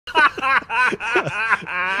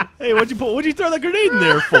Hey, what'd you throw that grenade in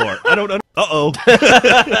there for? I don't know. Uh-oh.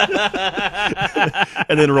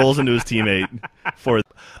 And then rolls into his teammate for...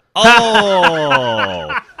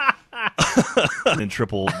 Oh! And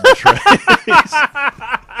triple betrays.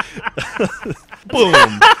 Boom.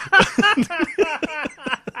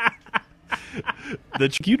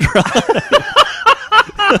 You tried.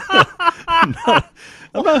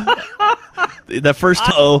 That first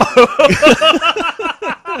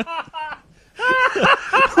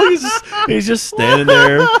he's just standing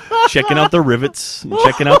there checking out the rivets,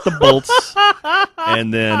 checking out the bolts,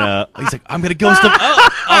 and then he's like, "I'm gonna ghost him."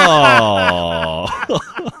 Oh,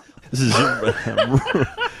 this is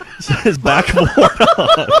his backboard.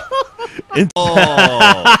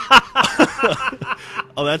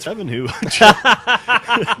 Oh, that's Evan who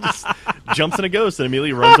just jumps in a ghost and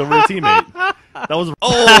immediately runs over a teammate. That was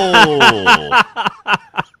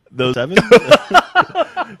those Evan,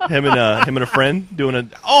 him and a friend doing a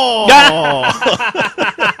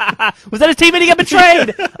Was that his teammate? He got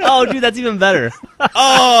betrayed. Oh, dude, that's even better.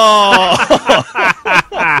 Oh.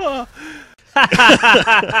 Like,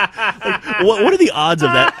 what are the odds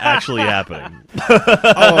of that actually happening?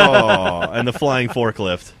 Oh, and the flying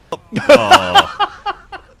forklift. Oh.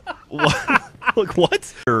 What? Look,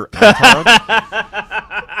 what?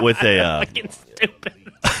 With a Fucking stupid.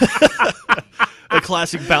 a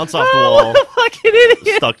classic bounce off the wall. Fucking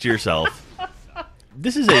idiot. Stuck to yourself.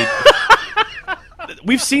 This is a.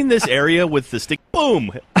 We've seen this area with the stick. Boom,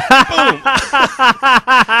 boom.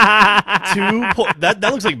 That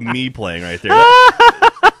looks like me playing right there.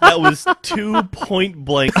 That was 2 point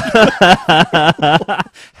blank.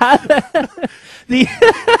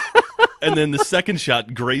 And then the second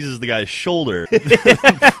shot grazes the guy's shoulder.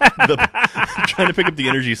 Trying to pick up the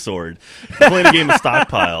energy sword. Playing a game of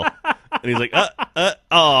stockpile. And he's like,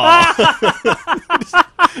 oh. So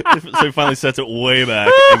he finally sets it way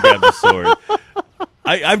back and grabs the sword.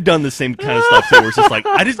 I've done the same kind of stuff too, where it's just like,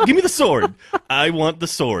 give me the sword. I want the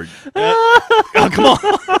sword. Oh, come on.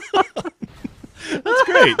 That's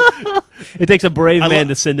great. It takes a brave man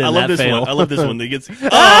to send in that fail. I love this one. He gets he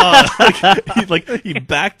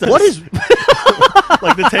backed us. What is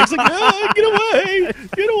like the tank's like, get away,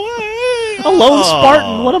 get away. A lone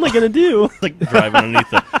Spartan? What am I gonna do? Like driving underneath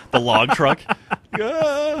the log truck.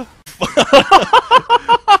 I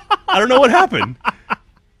don't know what happened.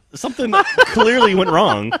 Something clearly went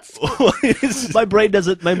wrong. My brain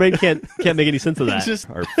doesn't. My brain can't make any sense of that. It's just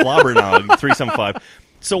our Flobbernog 375.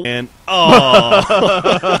 So and like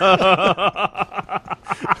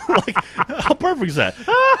how perfect is that?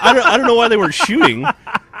 I don't know why they weren't shooting,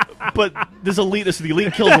 but the elite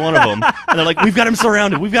kills one of them, and they're like, we've got him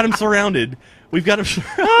surrounded, we've got him surrounded, we've got him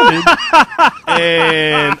surrounded,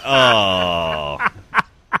 and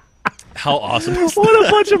how awesome is what that?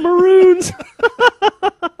 a bunch of maroons.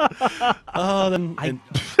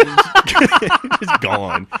 Just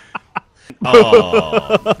gone.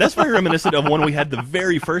 Oh, that's very reminiscent of when we had the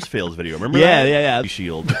very first fails video. Remember? Yeah, that? yeah.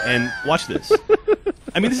 Shield and watch this.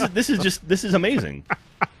 I mean, this is amazing.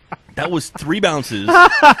 That was 3 bounces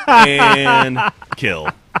and kill.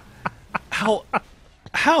 How?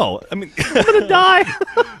 I mean, I'm gonna die.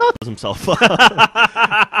 Himself.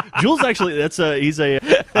 Jules actually.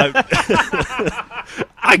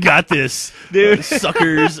 I got this, dude.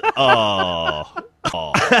 Suckers. Oh.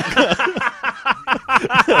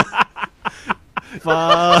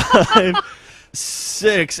 5,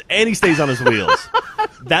 6, and he stays on his wheels.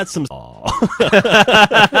 That's some.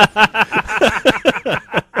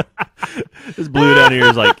 This blue down here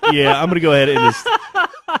is like, yeah, I'm gonna go ahead and just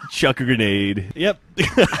chuck a grenade. Yep.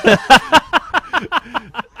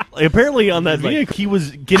 Like, apparently on that vehicle, he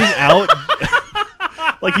was getting out.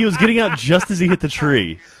 Like he was getting out just as he hit the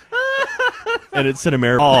tree, and it said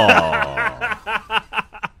America.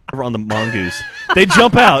 On the mongoose, they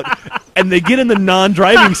jump out and they get in the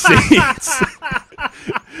non-driving seats.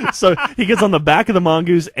 So he gets on the back of the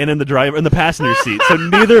mongoose and in the passenger seat. So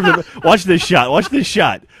neither of them. Watch this shot. Watch this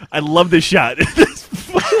shot. I love this shot. Just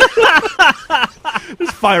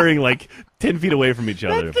firing like 10 feet away from each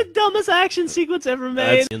other. That's the dumbest action sequence ever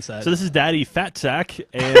made. So this is Daddy Fat Sack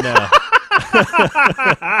and.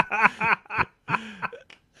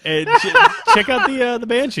 And check out the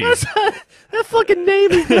Banshees. That fucking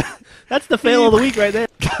name is... That's the fail of the week right there.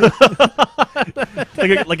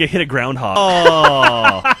 like a hit a groundhog.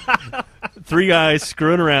 Oh. 3 guys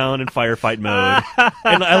screwing around in firefight mode.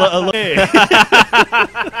 And I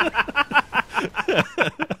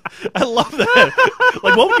love that.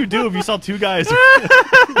 Like, what would you do if you saw 2 guys?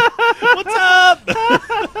 What's up?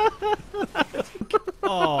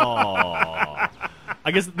 Oh.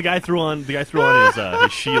 I guess the guy threw on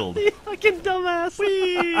his shield. You fucking dumbass.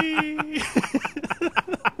 Whee!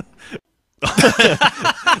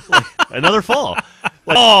 Another fall.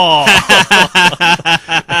 Oh!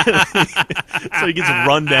 So he gets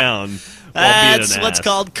run down. That's what's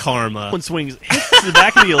called karma. One swings, hits the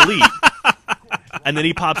back of the elite, and then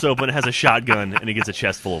he pops open, has a shotgun, and he gets a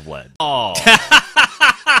chest full of lead. Oh.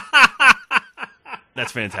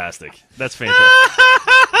 That's fantastic. That's fantastic.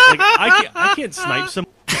 Like, I can't snipe some.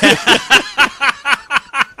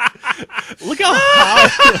 Look how high.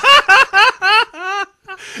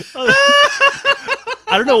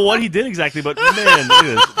 I don't know what he did exactly, but man, look at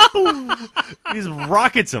this. He just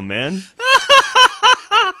rockets him, man.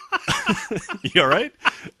 You all right?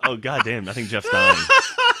 Oh, goddamn. I think Jeff's dying.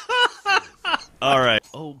 All right.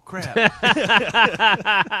 Oh, crap.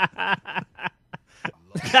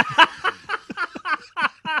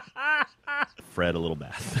 Fred, a little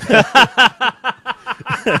bath.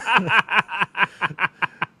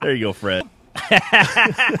 There you go, Fred.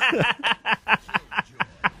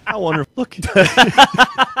 I wonder. Look. He's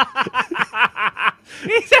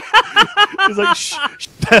like, shh.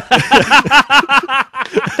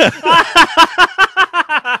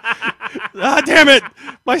 Ah, damn it!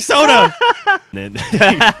 My soda.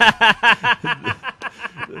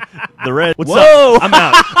 The red. What's Whoa! up? I'm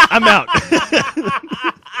out. I'm out.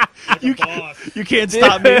 You can't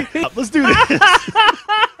stop me. Let's do this.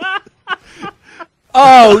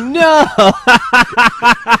 Oh no!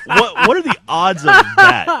 What are the odds of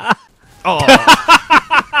that?